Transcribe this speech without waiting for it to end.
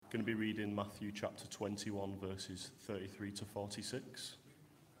Going to be reading Matthew chapter 21, verses 33 to 46.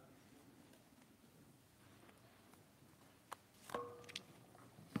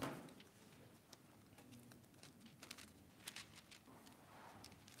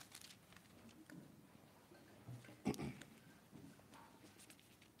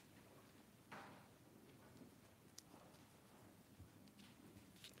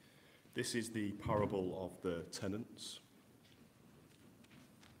 This is the parable of the tenants.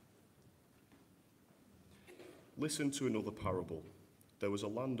 Listen to another parable. There was a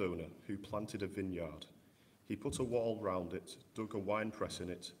landowner who planted a vineyard. He put a wall round it, dug a winepress in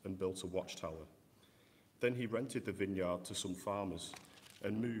it, and built a watchtower. Then he rented the vineyard to some farmers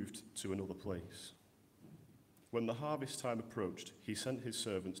and moved to another place. When the harvest time approached, he sent his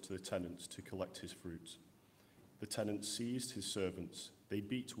servants to the tenants to collect his fruit. The tenants seized his servants. They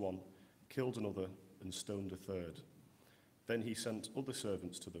beat one, killed another, and stoned a third. Then he sent other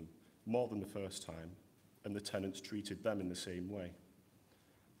servants to them, more than the first time, and the tenants treated them in the same way.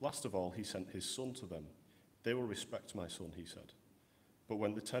 Last of all, he sent his son to them. They will respect my son, he said. But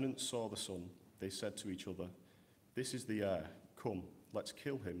when the tenants saw the son, they said to each other, "This is the heir. Come, let's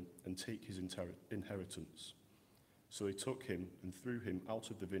kill him and take his inheritance." So they took him and threw him out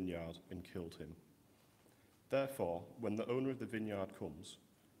of the vineyard and killed him. Therefore, when the owner of the vineyard comes,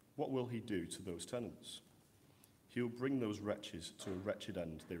 what will he do to those tenants? He will bring those wretches to a wretched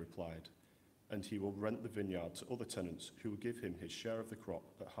end, they replied, and he will rent the vineyard to other tenants who will give him his share of the crop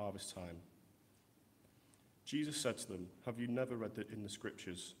at harvest time. Jesus said to them, "Have you never read that in the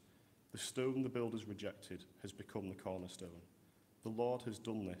scriptures? The stone the builders rejected has become the cornerstone. The Lord has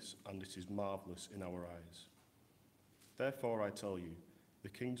done this, and it is marvelous in our eyes. Therefore I tell you, the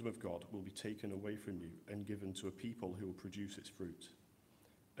kingdom of God will be taken away from you and given to a people who will produce its fruit.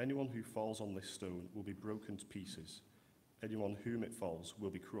 Anyone who falls on this stone will be broken to pieces. Anyone whom it falls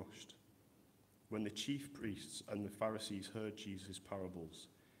will be crushed." When the chief priests and the Pharisees heard Jesus' parables,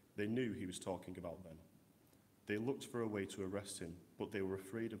 they knew he was talking about them. They looked for a way to arrest him, but they were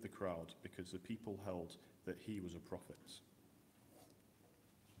afraid of the crowd because the people held that he was a prophet.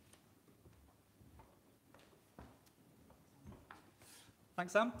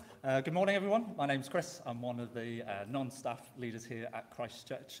 Thanks, Sam. Good morning, everyone. My name's Chris. I'm one of the non-staff leaders here at Christ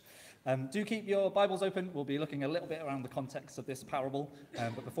Church. Do keep your Bibles open. We'll be looking a little bit around the context of this parable.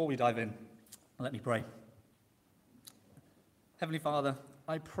 But before we dive in, let me pray. Heavenly Father,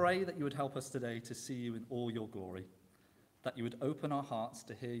 I pray that you would help us today to see you in all your glory, that you would open our hearts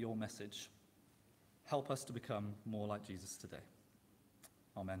to hear your message. Help us to become more like Jesus today.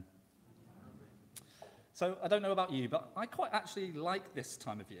 Amen. So I don't know about you, but I quite actually like this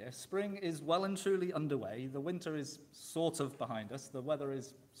time of year. Spring is well and truly underway. The winter is sort of behind us. The weather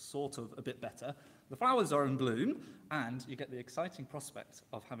is sort of a bit better. The flowers are in bloom, and you get the exciting prospect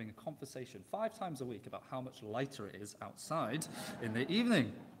of having a conversation 5 times a week about how much lighter it is outside in the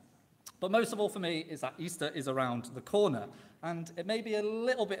evening. But most of all for me is that Easter is around the corner, and it may be a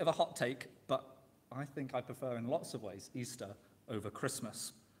little bit of a hot take, but I think I prefer in lots of ways Easter over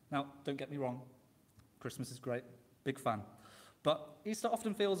Christmas. Now, don't get me wrong. Christmas is great, big fan. But Easter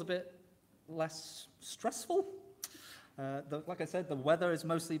often feels a bit less stressful. Like I said, the weather is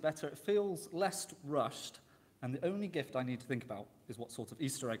mostly better. It feels less rushed. And the only gift I need to think about is what sort of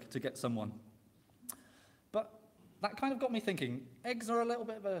Easter egg to get someone. But that kind of got me thinking, eggs are a little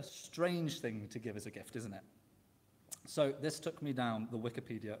bit of a strange thing to give as a gift, isn't it? So this took me down the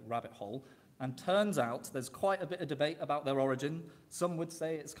Wikipedia rabbit hole. And turns out there's quite a bit of debate about their origin. Some would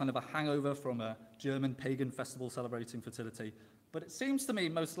say it's kind of a hangover from a German pagan festival celebrating fertility. But it seems to me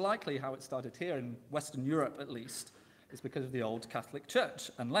most likely how it started here in Western Europe, at least, is because of the old Catholic Church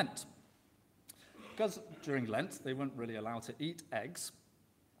and Lent. Because during Lent, they weren't really allowed to eat eggs.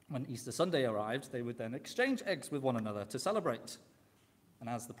 When Easter Sunday arrived, they would then exchange eggs with one another to celebrate. And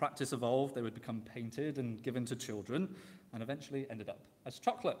as the practice evolved, they would become painted and given to children, and eventually ended up as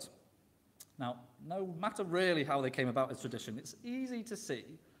chocolate. Now, no matter really how they came about as tradition, it's easy to see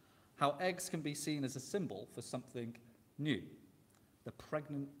how eggs can be seen as a symbol for something new, the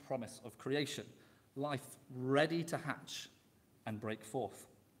pregnant promise of creation, life ready to hatch and break forth.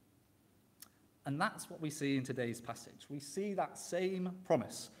 And that's what we see in today's passage. We see that same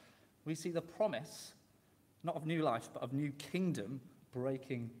promise. We see the promise, not of new life, but of new kingdom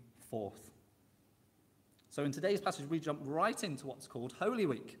breaking forth. So in today's passage, we jump right into what's called Holy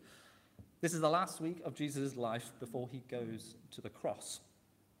Week. This is the last week of Jesus' life before he goes to the cross.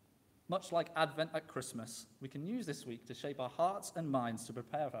 Much like Advent at Christmas, we can use this week to shape our hearts and minds to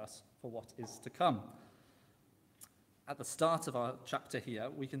prepare us for what is to come. At the start of our chapter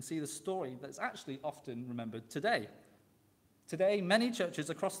here, we can see the story that's actually often remembered today. Today, many churches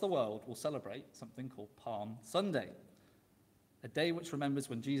across the world will celebrate something called Palm Sunday, a day which remembers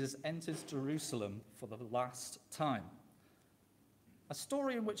when Jesus enters Jerusalem for the last time. A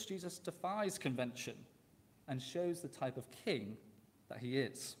story in which Jesus defies convention and shows the type of king that he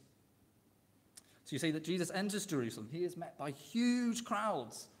is. So you see that Jesus enters Jerusalem. He is met by huge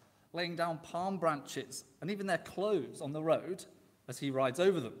crowds, laying down palm branches and even their clothes on the road as he rides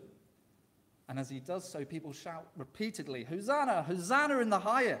over them. And as he does so, people shout repeatedly, "Hosanna, Hosanna in the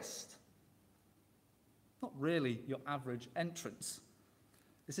highest." Not really your average entrance.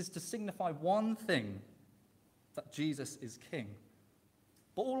 This is to signify one thing, that Jesus is king.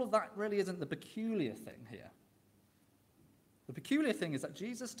 But all of that really isn't the peculiar thing here. The peculiar thing is that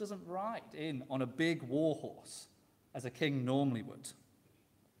Jesus doesn't ride in on a big war horse as a king normally would.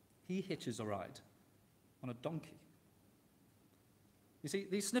 He hitches a ride on a donkey. You see,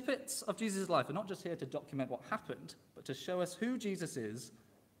 these snippets of Jesus' life are not just here to document what happened, but to show us who Jesus is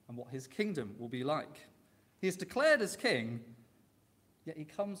and what his kingdom will be like. He is declared as king, yet he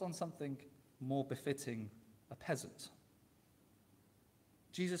comes on something more befitting a peasant.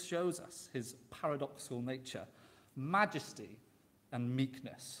 Jesus shows us his paradoxical nature, majesty and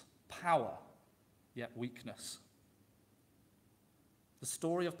meekness, power, yet weakness. The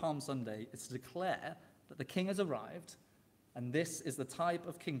story of Palm Sunday is to declare that the king has arrived, and this is the type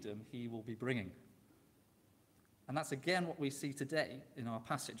of kingdom he will be bringing. And that's again what we see today in our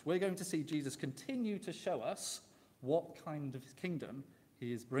passage. We're going to see Jesus continue to show us what kind of kingdom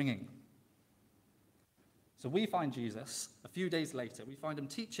he is bringing. So we find Jesus a few days later. We find him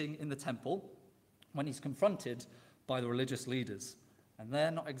teaching in the temple when he's confronted by the religious leaders. And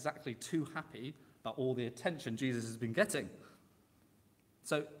they're not exactly too happy about all the attention Jesus has been getting.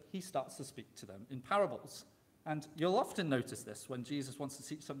 So he starts to speak to them in parables. And you'll often notice this when Jesus wants to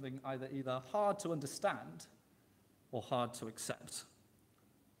teach something either hard to understand or hard to accept.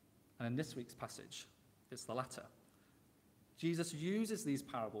 And in this week's passage, it's the latter. Jesus uses these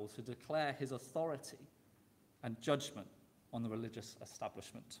parables to declare his authority and judgment on the religious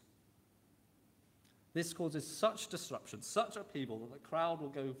establishment. This causes such disruption, such upheaval, that the crowd will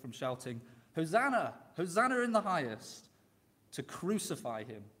go from shouting, "Hosanna, Hosanna in the highest," to crucify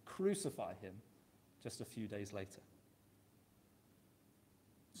him, just a few days later.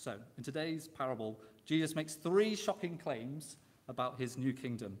 So, in today's parable, Jesus makes 3 shocking claims about his new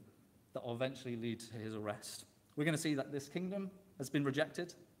kingdom that will eventually lead to his arrest. We're going to see that this kingdom has been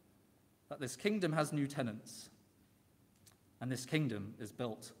rejected, that this kingdom has new tenants, and this kingdom is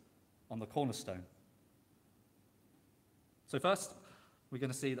built on the cornerstone. So first, we're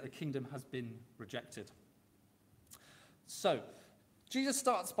going to see that the kingdom has been rejected. So, Jesus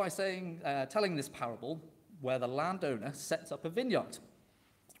starts by telling this parable where the landowner sets up a vineyard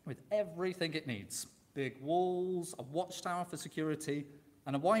with everything it needs: big walls, a watchtower for security,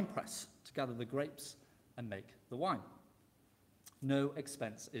 and a wine press to gather the grapes and make the wine. No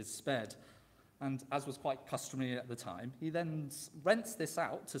expense is spared. And as was quite customary at the time, he then rents this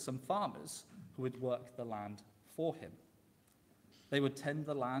out to some farmers who would work the land for him. They would tend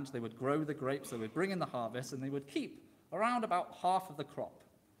the land, they would grow the grapes, they would bring in the harvest, and they would keep around about half of the crop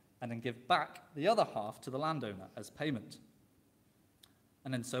and then give back the other half to the landowner as payment.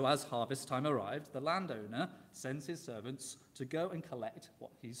 And then so as harvest time arrived, the landowner sends his servants to go and collect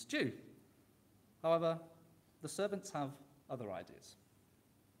what he's due. However, the servants have other ideas.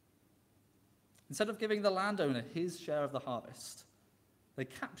 Instead of giving the landowner his share of the harvest, they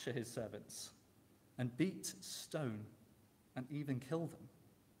capture his servants and beat, stone, and even kill them.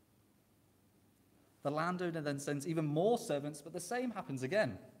 The landowner then sends even more servants, but the same happens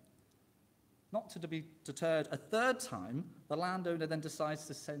again. Not to be deterred a third time, the landowner then decides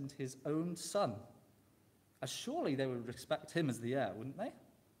to send his own son, as surely they would respect him as the heir, wouldn't they?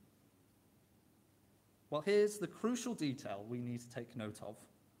 Well, here's the crucial detail we need to take note of.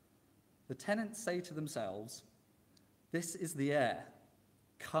 The tenants say to themselves, "This is the heir.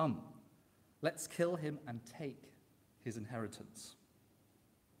 Come, let's kill him and take his inheritance."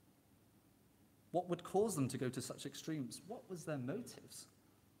 What would cause them to go to such extremes? What was their motives?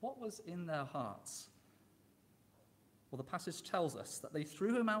 What was in their hearts? Well, the passage tells us that they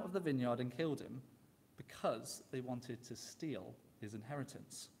threw him out of the vineyard and killed him because they wanted to steal his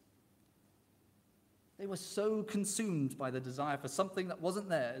inheritance. They were so consumed by the desire for something that wasn't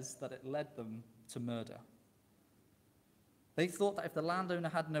theirs that it led them to murder. They thought that if the landowner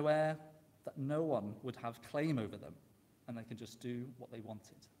had no heir, that no one would have claim over them, and they could just do what they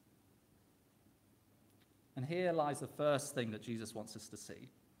wanted. And here lies the first thing that Jesus wants us to see.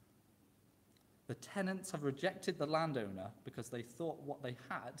 The tenants have rejected the landowner because they thought what they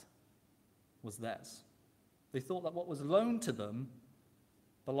had was theirs. They thought that what was loaned to them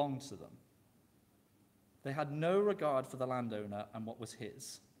belonged to them. They had no regard for the landowner and what was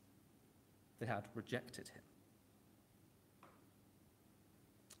his. They had rejected him.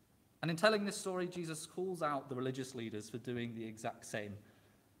 And in telling this story, Jesus calls out the religious leaders for doing the exact same.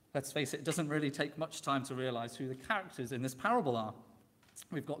 Let's face it doesn't really take much time to realize who the characters in this parable are.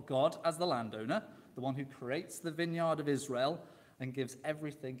 We've got God as the landowner, the one who creates the vineyard of Israel and gives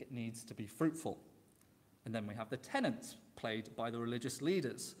everything it needs to be fruitful. And then we have the tenants, played by the religious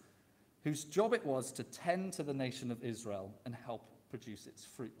leaders, whose job it was to tend to the nation of Israel and help produce its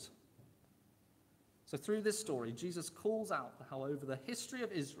fruit. So through this story, Jesus calls out how over the history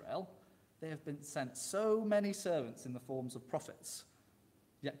of Israel, they have been sent so many servants in the forms of prophets,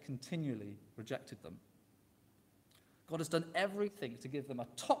 yet continually rejected them. God has done everything to give them a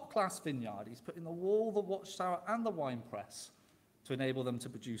top-class vineyard. He's put in the wall, the watchtower, and the winepress to enable them to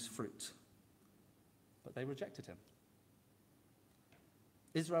produce fruit. But they rejected him.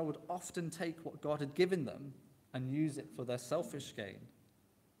 Israel would often take what God had given them and use it for their selfish gain,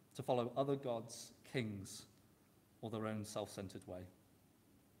 to follow other gods, kings, or their own self-centered way.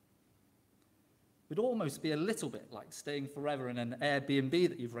 It would almost be a little bit like staying forever in an Airbnb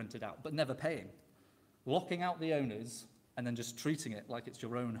that you've rented out, but never paying, locking out the owners and then just treating it like it's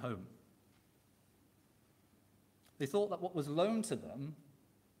your own home. They thought that what was loaned to them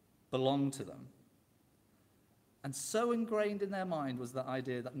belonged to them. And so ingrained in their mind was the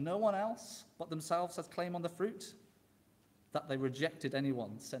idea that no one else but themselves has claim on the fruit, that they rejected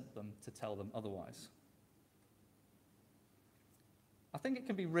anyone sent them to tell them otherwise. I think it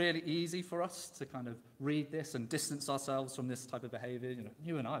can be really easy for us to kind of read this and distance ourselves from this type of behavior.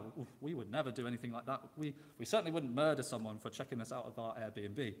 You and I, we would never do anything like that. We certainly wouldn't murder someone for checking us out of our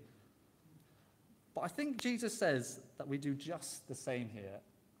Airbnb. But I think Jesus says that we do just the same here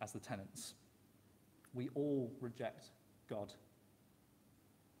as the tenants. We all reject God.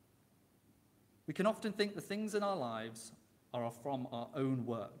 We can often think the things in our lives are from our own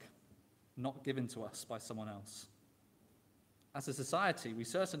work, not given to us by someone else. As a society, we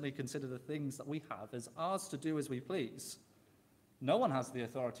certainly consider the things that we have as ours to do as we please. No one has the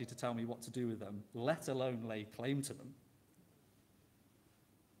authority to tell me what to do with them, let alone lay claim to them.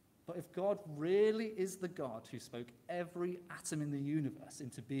 But if God really is the God who spoke every atom in the universe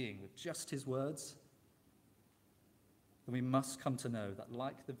into being with just his words, then we must come to know that,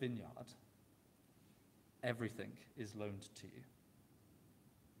 like the vineyard, everything is loaned to you,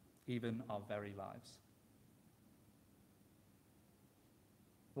 even our very lives.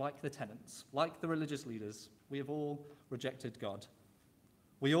 Like the tenants, like the religious leaders, we have all rejected God.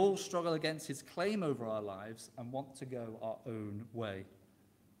 We all struggle against his claim over our lives and want to go our own way.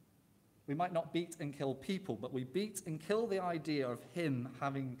 We might not beat and kill people, but we beat and kill the idea of him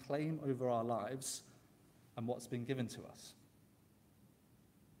having claim over our lives and what's been given to us.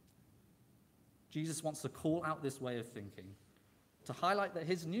 Jesus wants to call out this way of thinking, to highlight that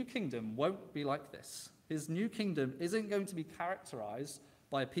his new kingdom won't be like this. His new kingdom isn't going to be characterized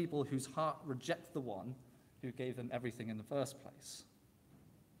by people whose heart reject the one who gave them everything in the first place.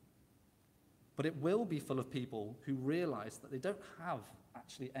 But it will be full of people who realize that they don't have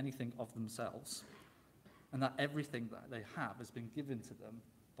actually anything of themselves, and that everything that they have has been given to them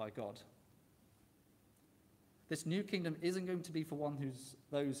by God. This new kingdom isn't going to be for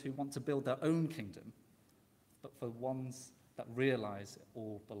those who want to build their own kingdom, but for ones that realize it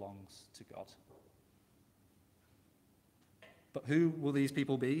all belongs to God. But who will these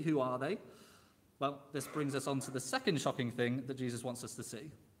people be? Who are they? Well, this brings us on to the second shocking thing that Jesus wants us to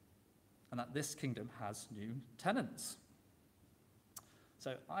see, and that this kingdom has new tenants.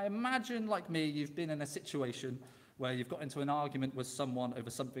 So I imagine, like me, you've been in a situation where you've got into an argument with someone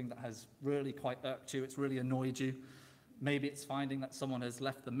over something that has really quite irked you, it's really annoyed you. Maybe it's finding that someone has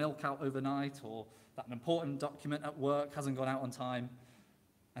left the milk out overnight, or that an important document at work hasn't gone out on time.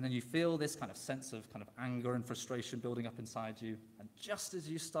 And then you feel this kind of sense of kind of anger and frustration building up inside you. And just as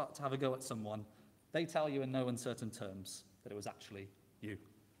you start to have a go at someone, they tell you in no uncertain terms that it was actually you.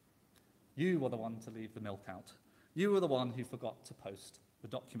 You were the one to leave the milk out. You were the one who forgot to post the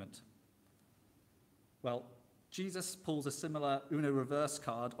document. Well, Jesus pulls a similar Uno reverse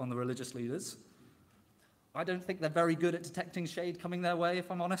card on the religious leaders. I don't think they're very good at detecting shade coming their way,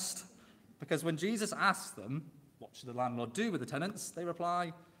 if I'm honest. Because when Jesus asks them, what should the landlord do with the tenants? They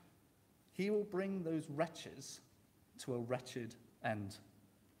reply, he will bring those wretches to a wretched end.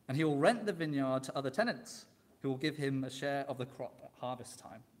 And he will rent the vineyard to other tenants who will give him a share of the crop at harvest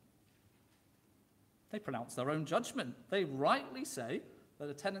time. They pronounce their own judgment. They rightly say that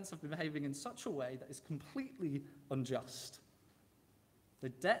the tenants have been behaving in such a way that is completely unjust. The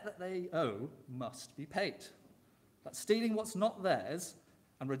debt that they owe must be paid, that stealing what's not theirs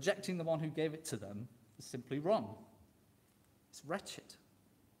and rejecting the one who gave it to them is simply wrong. It's wretched.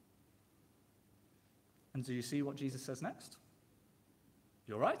 And do you see what Jesus says next?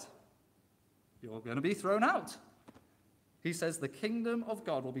 You're right. You're going to be thrown out. He says the kingdom of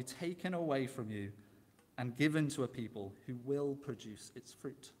God will be taken away from you and given to a people who will produce its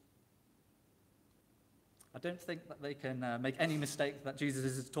fruit. I don't think that they can make any mistake that Jesus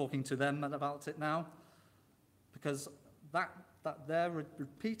is talking to them about it now, because that their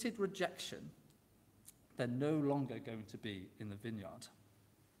repeated rejection, they're no longer going to be in the vineyard.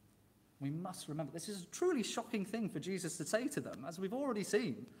 We must remember, this is a truly shocking thing for Jesus to say to them. As we've already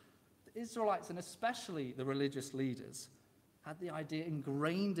seen, the Israelites, and especially the religious leaders, had the idea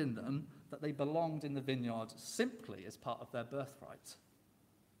ingrained in them that they belonged in the vineyard simply as part of their birthright.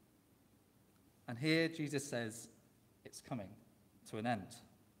 And here Jesus says it's coming to an end.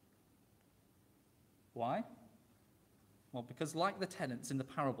 Why? Well, because like the tenants in the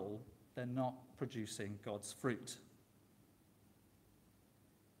parable, they're not producing God's fruit.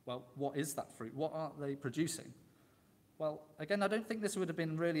 Well, what is that fruit? What are they producing? Well, again, I don't think this would have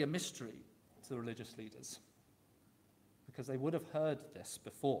been really a mystery to the religious leaders, because they would have heard this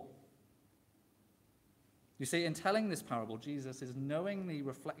before. You see, in telling this parable, Jesus is knowingly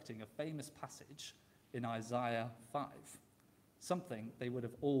reflecting a famous passage in Isaiah 5, something they would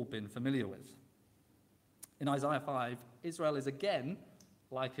have all been familiar with. In Isaiah 5, Israel is again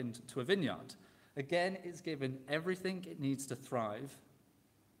likened to a vineyard. Again, it's given everything it needs to thrive,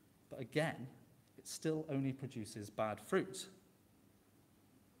 but again, it still only produces bad fruit.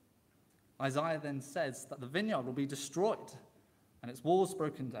 Isaiah then says that the vineyard will be destroyed and its walls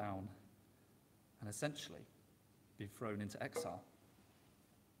broken down and essentially be thrown into exile.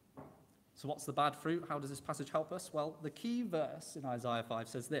 So what's the bad fruit? How does this passage help us? Well, the key verse in Isaiah 5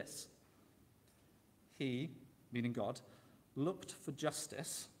 says this: He, meaning God, looked for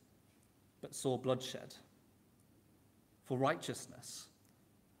justice, but saw bloodshed, for righteousness,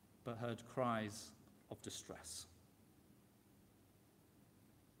 but heard cries of distress.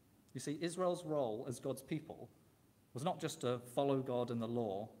 You see, Israel's role as God's people was not just to follow God and the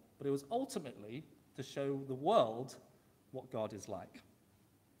law, but it was ultimately to show the world what God is like,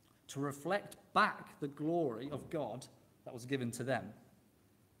 to reflect back the glory of God that was given to them,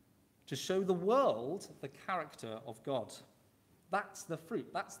 to show the world the character of God. That's the fruit.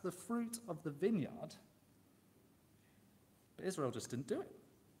 That's the fruit of the vineyard. But Israel just didn't do it.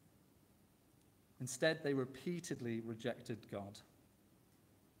 Instead, they repeatedly rejected God.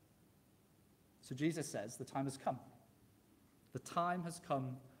 So Jesus says the time has come. The time has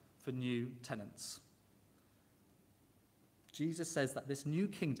come for new tenants. Jesus says that this new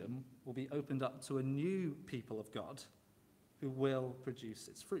kingdom will be opened up to a new people of God who will produce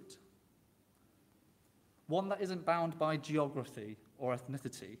its fruit. One that isn't bound by geography or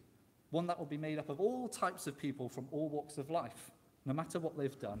ethnicity. One that will be made up of all types of people from all walks of life, no matter what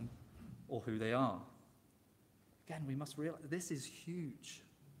they've done or who they are. Again, we must realize this is huge.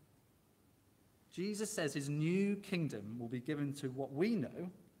 Jesus says his new kingdom will be given to what we know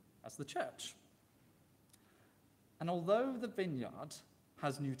as the church. And although the vineyard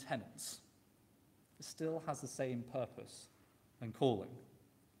has new tenants, it still has the same purpose and calling: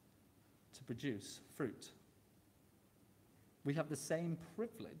 to produce fruit. We have the same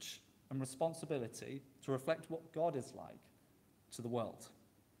privilege and responsibility to reflect what God is like to the world.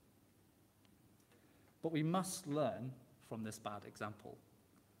 But we must learn from this bad example.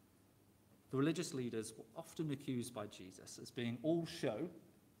 The religious leaders were often accused by Jesus as being all show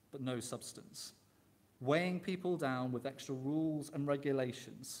but no substance, weighing people down with extra rules and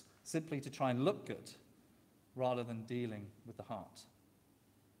regulations simply to try and look good rather than dealing with the heart.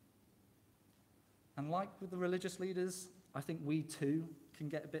 And like with the religious leaders, I think we too can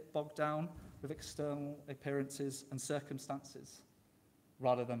get a bit bogged down with external appearances and circumstances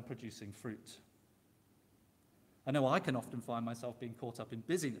rather than producing fruit. I know I can often find myself being caught up in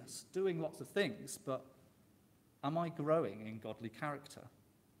busyness, doing lots of things, but am I growing in godly character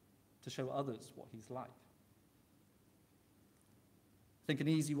to show others what he's like? I think an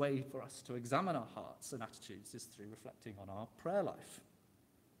easy way for us to examine our hearts and attitudes is through reflecting on our prayer life.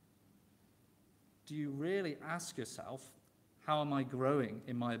 Do you really ask yourself, how am I growing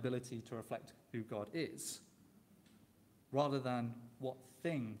in my ability to reflect who God is? Rather than, what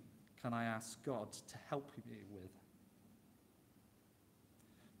thing can I ask God to help me with?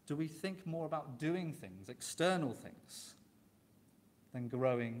 Do we think more about doing things, external things, than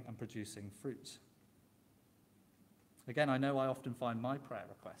growing and producing fruit? Again, I know I often find my prayer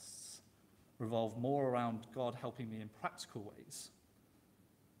requests revolve more around God helping me in practical ways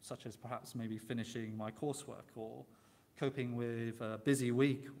such as perhaps maybe finishing my coursework or coping with a busy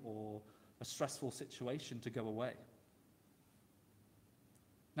week or a stressful situation to go away.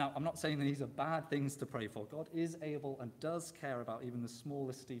 Now, I'm not saying that these are bad things to pray for. God is able and does care about even the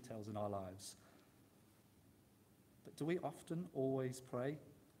smallest details in our lives. But do we often always pray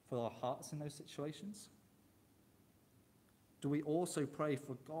for our hearts in those situations? Do we also pray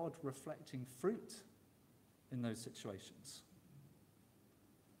for God reflecting fruit in those situations?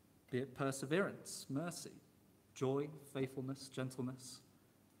 Be it perseverance, mercy, joy, faithfulness, gentleness,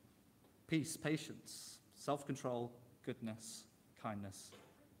 peace, patience, self-control, goodness, kindness,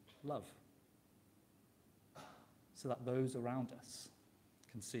 love, so that those around us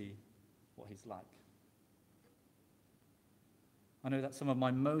can see what he's like. I know that some of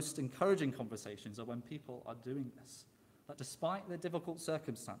my most encouraging conversations are when people are doing this, that despite their difficult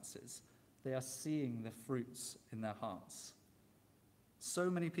circumstances, they are seeing the fruits in their hearts.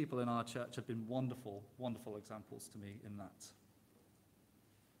 So many people in our church have been wonderful, wonderful examples to me in that.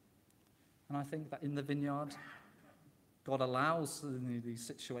 And I think that in the vineyard, God allows these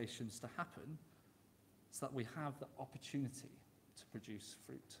situations to happen so that we have the opportunity to produce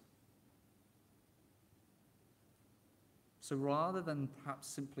fruit. So rather than perhaps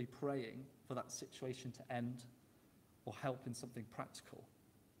simply praying for that situation to end or help in something practical,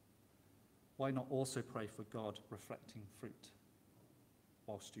 why not also pray for God reflecting fruit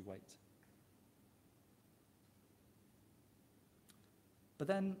whilst you wait? But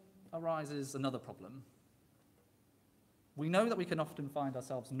then arises another problem. We know that we can often find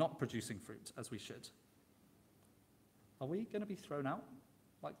ourselves not producing fruit as we should. Are we going to be thrown out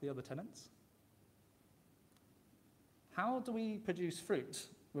like the other tenants? How do we produce fruit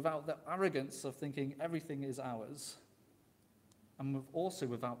without the arrogance of thinking everything is ours, and also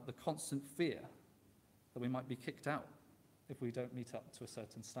without the constant fear that we might be kicked out if we don't meet up to a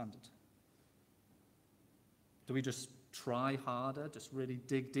certain standard? Do we just try harder, just really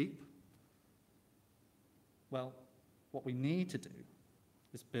dig deep? Well, what we need to do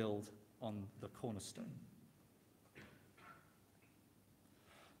is build on the cornerstone.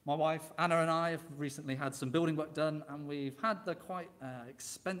 My wife, Anna, and I have recently had some building work done, and we've had the quite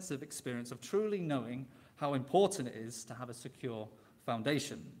expensive experience of truly knowing how important it is to have a secure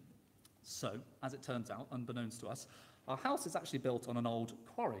foundation. So, as it turns out, unbeknownst to us, our house is actually built on an old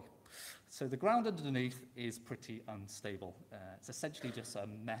quarry. So the ground underneath is pretty unstable. It's essentially just a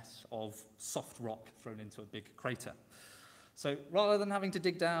mess of soft rock thrown into a big crater. So rather than having to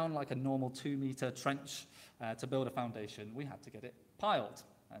dig down like a normal 2-meter trench to build a foundation, we had to get it piled.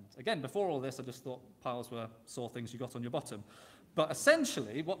 And again, before all this, I just thought piles were sore things you got on your bottom. But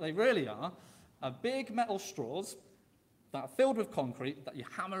essentially, what they really are big metal straws that are filled with concrete that you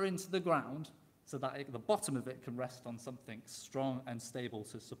hammer into the ground so that the bottom of it can rest on something strong and stable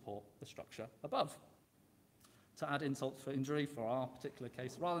to support the structure above. To add insult for injury, for our particular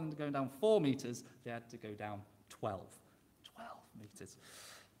case, rather than going down 4 meters, they had to go down 12. 12 meters.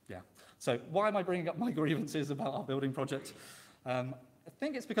 Yeah. So why am I bringing up my grievances about our building project? I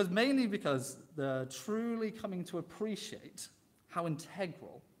think it's mainly because they're truly coming to appreciate how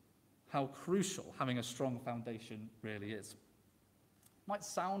integral, how crucial having a strong foundation really is. Might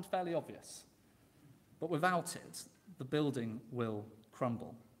sound fairly obvious, but without it, the building will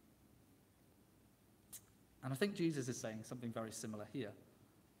crumble. And I think Jesus is saying something very similar here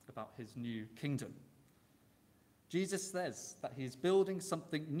about his new kingdom. Jesus says that he is building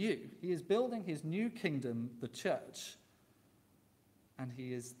something new. He is building his new kingdom, the church, and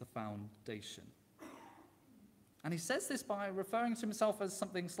he is the foundation. And he says this by referring to himself as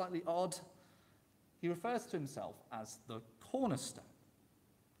something slightly odd. He refers to himself as the cornerstone.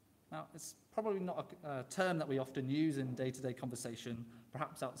 Now, it's probably not a term that we often use in day-to-day conversation,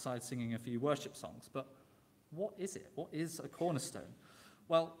 perhaps outside singing a few worship songs, but what is it? What is a cornerstone?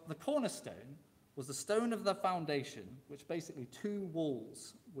 Well, the cornerstone was the stone of the foundation, which basically 2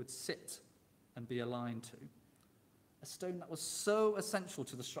 walls would sit and be aligned to. A stone that was so essential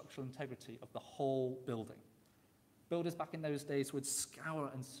to the structural integrity of the whole building. Builders back in those days would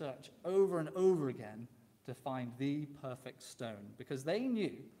scour and search over and over again to find the perfect stone, because they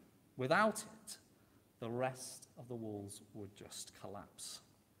knew without it, the rest of the walls would just collapse.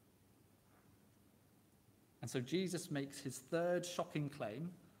 And so Jesus makes his 3rd shocking claim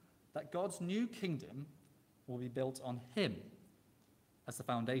that God's new kingdom will be built on him as the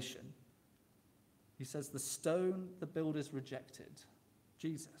foundation. He says the stone the builders rejected,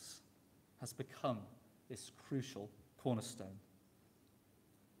 Jesus, has become this crucial cornerstone.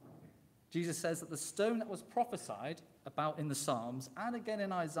 Jesus says that the stone that was prophesied about in the Psalms and again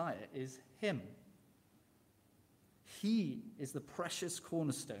in Isaiah is him. He is the precious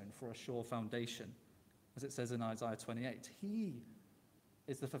cornerstone for a sure foundation, as it says in Isaiah 28. He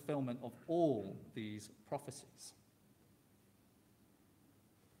is the fulfillment of all these prophecies.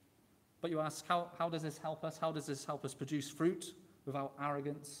 But you ask, how does this help us? How does this help us produce fruit without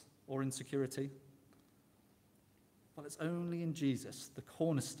arrogance or insecurity? Well, it's only in Jesus, the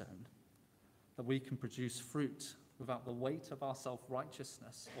cornerstone, that we can produce fruit without the weight of our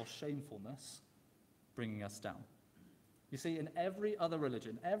self-righteousness or shamefulness bringing us down. You see, in every other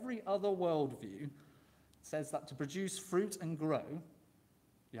religion, every other worldview says that to produce fruit and grow,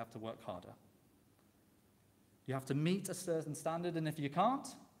 you have to work harder. You have to meet a certain standard, and if you can't,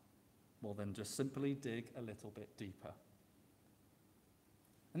 well, then just simply dig a little bit deeper.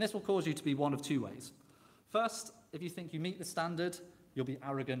 And this will cause you to be one of two ways. First, if you think you meet the standard, you'll be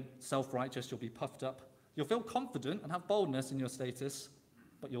arrogant, self-righteous, you'll be puffed up. You'll feel confident and have boldness in your status,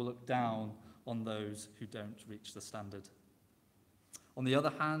 but you'll look down on those who don't reach the standard. On the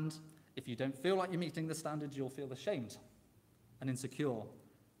other hand, if you don't feel like you're meeting the standard, you'll feel ashamed and insecure.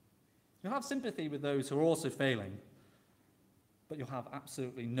 You'll have sympathy with those who are also failing, but you'll have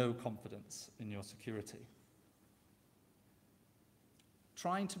absolutely no confidence in your security.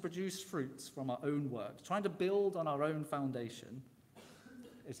 Trying to produce fruits from our own work, trying to build on our own foundation,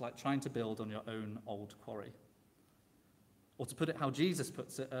 is like trying to build on your own old quarry. Or to put it how Jesus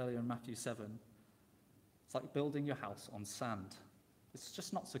puts it earlier in Matthew 7, it's like building your house on sand. It's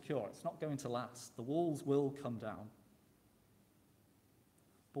just not secure. It's not going to last. The walls will come down.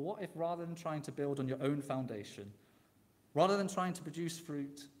 But what if rather than trying to build on your own foundation, rather than trying to produce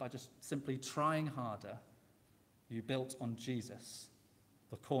fruit by just simply trying harder, you built on Jesus,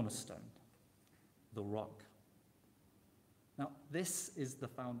 the cornerstone, the rock? Now, this is the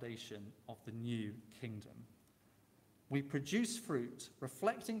foundation of the new kingdom. We produce fruit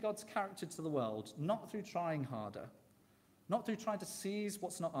reflecting God's character to the world, not through trying harder, not through trying to seize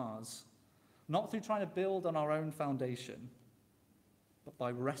what's not ours, not through trying to build on our own foundation, but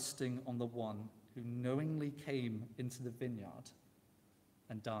by resting on the one who knowingly came into the vineyard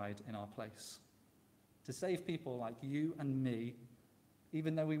and died in our place, to save people like you and me,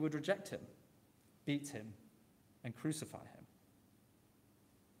 even though we would reject him, beat him, and crucify him.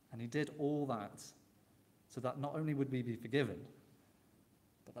 And he did all that so that not only would we be forgiven,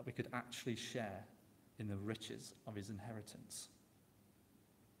 but that we could actually share in the riches of his inheritance.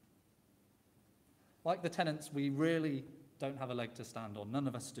 Like the tenants, we really don't have a leg to stand on. None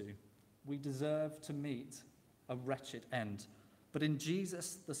of us do. We deserve to meet a wretched end. But in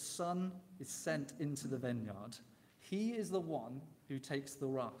Jesus, the Son is sent into the vineyard. He is the one who takes the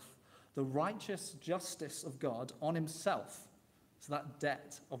wrath, the righteous justice of God on himself, so that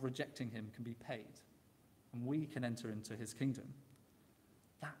debt of rejecting him can be paid, and we can enter into his kingdom.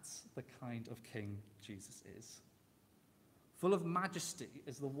 That's the kind of king Jesus is. Full of majesty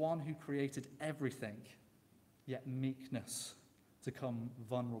is the one who created everything, yet meekness to come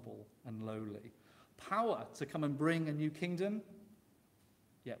vulnerable and lowly. Power to come and bring a new kingdom,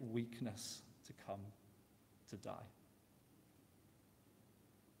 yet weakness to come to die.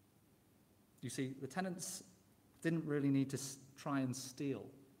 You see, the tenants didn't really need to try and steal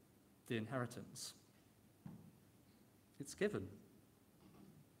the inheritance. It's given.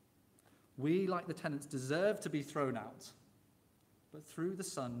 We, like the tenants, deserve to be thrown out. But through the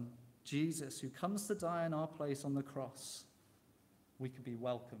Son, Jesus, who comes to die in our place on the cross, we can be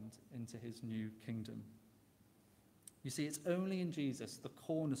welcomed into his new kingdom. You see, it's only in Jesus, the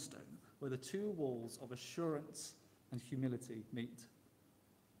cornerstone, where the two walls of assurance and humility meet.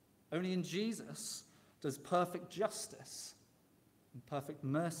 Only in Jesus does perfect justice and perfect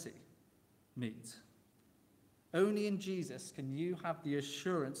mercy meet. Only in Jesus can you have the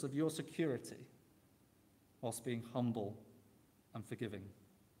assurance of your security whilst being humble and forgiving.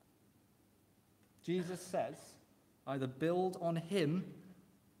 Jesus says, either build on him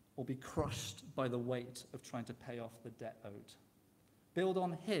or be crushed by the weight of trying to pay off the debt owed. Build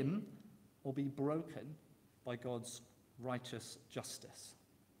on him or be broken by God's righteous justice.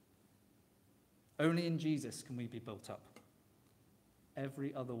 Only in Jesus can we be built up.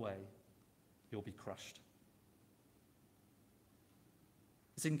 Every other way, you'll be crushed.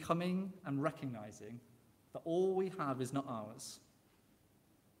 It's in coming and recognizing that all we have is not ours,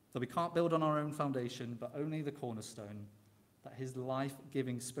 that we can't build on our own foundation, but only the cornerstone, that his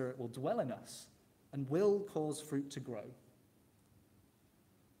life-giving spirit will dwell in us and will cause fruit to grow.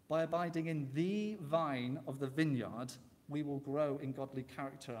 By abiding in the vine of the vineyard, we will grow in godly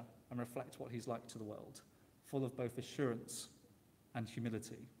character and reflect what he's like to the world, full of both assurance and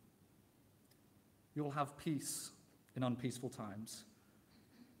humility. You'll have peace in unpeaceful times.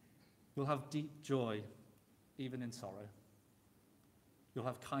 You'll have deep joy even in sorrow. You'll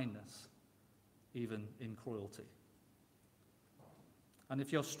have kindness, even in cruelty. And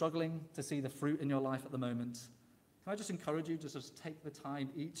if you're struggling to see the fruit in your life at the moment, can I just encourage you to just take the time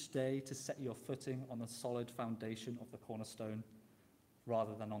each day to set your footing on the solid foundation of the cornerstone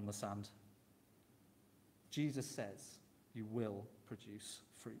rather than on the sand? Jesus says you will produce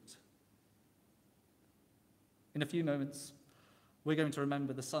fruit. In a few moments, we're going to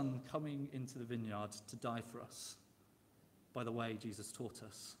remember the Son coming into the vineyard to die for us by the way Jesus taught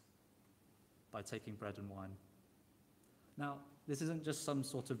us, by taking bread and wine. Now, this isn't just some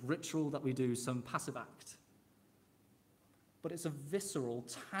sort of ritual that we do, some passive act, but it's a visceral,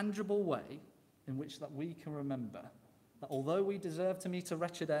 tangible way in which that we can remember that although we deserve to meet a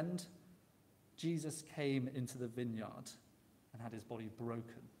wretched end, Jesus came into the vineyard and had his body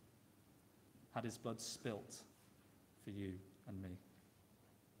broken, had his blood spilt for you and me.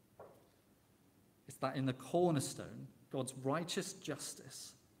 It's that in the cornerstone, God's righteous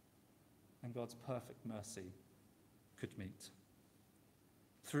justice and God's perfect mercy could meet.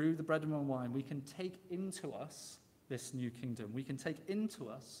 Through the bread and wine, we can take into us this new kingdom. We can take into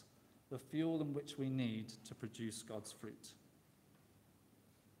us the fuel in which we need to produce God's fruit.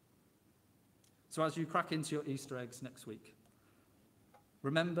 So as you crack into your Easter eggs next week,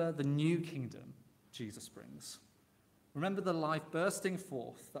 remember the new kingdom Jesus brings. Remember the life bursting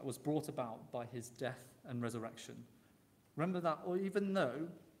forth that was brought about by his death and resurrection. Remember that even though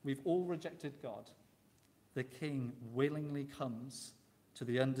we've all rejected God, the King willingly comes to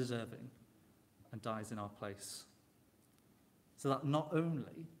the undeserving and dies in our place, so that not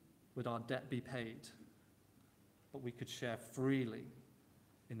only would our debt be paid, but we could share freely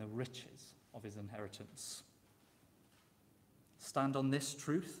in the riches of his inheritance. Stand on this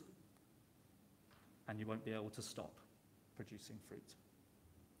truth, and you won't be able to stop producing fruit.